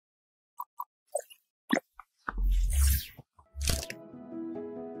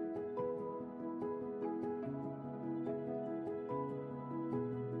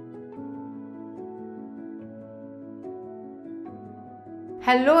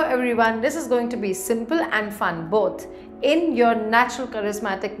Hello everyone, this is going to be simple and fun both in your natural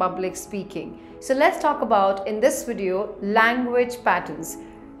charismatic public speaking. So let's talk about in this video language patterns.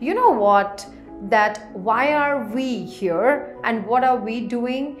 You know what? That why are we here and what are we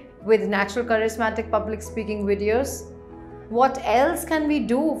doing with natural charismatic public speaking videos? What else can we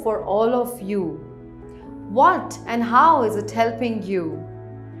do for all of you? What and how is it helping you?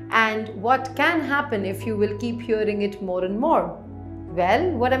 And what can happen if you will keep hearing it more and more?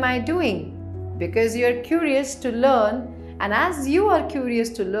 Well, what am I doing? Because you're curious to learn, and as you are curious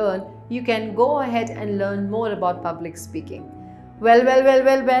to learn, you can go ahead and learn more about public speaking. Well,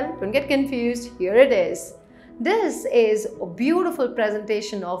 don't get confused. Here it is. This is a beautiful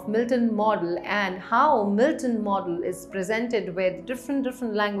presentation of Milton model and how Milton model is presented with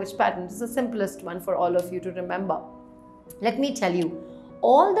different language patterns. It's the simplest one for all of you to remember. Let me tell you,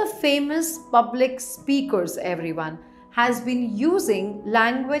 all the famous public speakers, everyone, has been using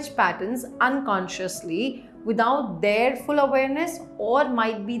language patterns unconsciously without their full awareness, or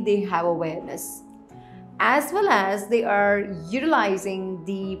might be they have awareness, as well as they are utilizing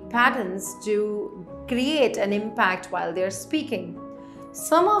the patterns to create an impact while they're speaking.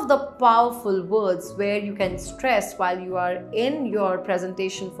 Some of the powerful words where you can stress while you are in your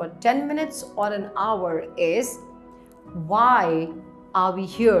presentation for 10 minutes or an hour is why are we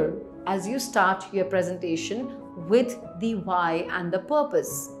here, as you start your presentation with the why and the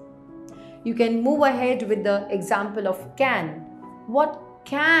purpose. You can move ahead with the example of can. What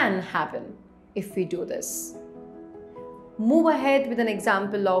can happen if we do this? Move ahead with an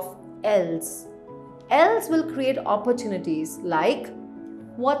example of else. Else will create opportunities like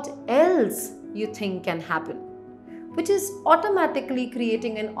what else you think can happen, which is automatically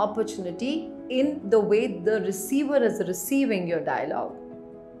creating an opportunity in the way the receiver is receiving your dialogue.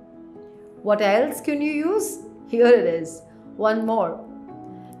 What else can you use? Here it is. One more.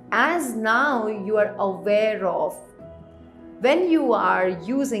 As now you are aware of, when you are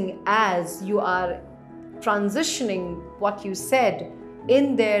using as, you are transitioning what you said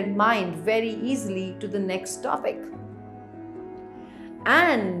in their mind very easily to the next topic.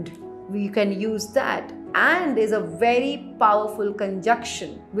 And we can use that. And is a very powerful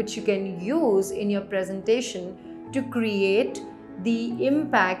conjunction which you can use in your presentation to create the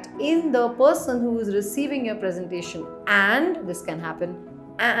impact in the person who is receiving your presentation. And this can happen,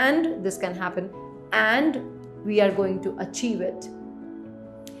 and this can happen, and we are going to achieve it.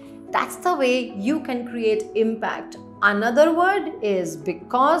 That's the way you can create impact. Another word is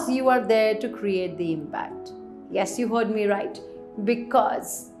because you are there to create the impact. Yes, you heard me right.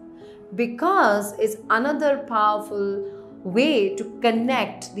 Because is another powerful way to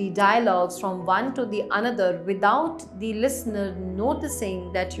connect the dialogues from one to the another without the listener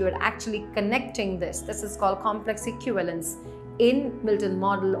noticing that you are actually connecting this. This is called complex equivalence in Milton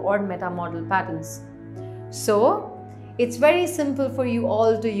model or meta model patterns. So it's very simple for you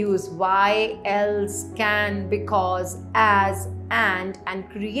all to use why, else, can, because, as, and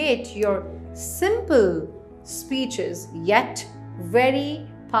create your simple speeches, yet very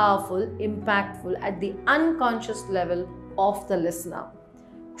powerful, impactful at the unconscious level of the listener.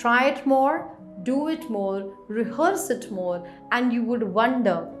 Try it more, do it more, rehearse it more, and you would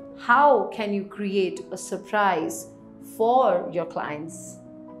wonder how can you create a surprise for your clients.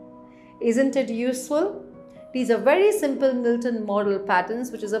 Isn't it useful? These are very simple Milton model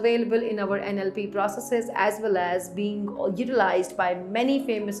patterns which is available in our NLP processes as well as being utilized by many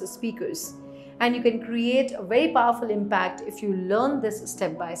famous speakers. And you can create a very powerful impact if you learn this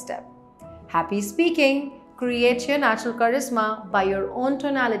step by step. Happy speaking! Create your natural charisma by your own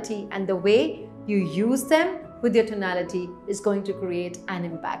tonality, and the way you use them with your tonality is going to create an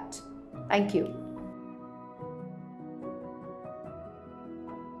impact. Thank you.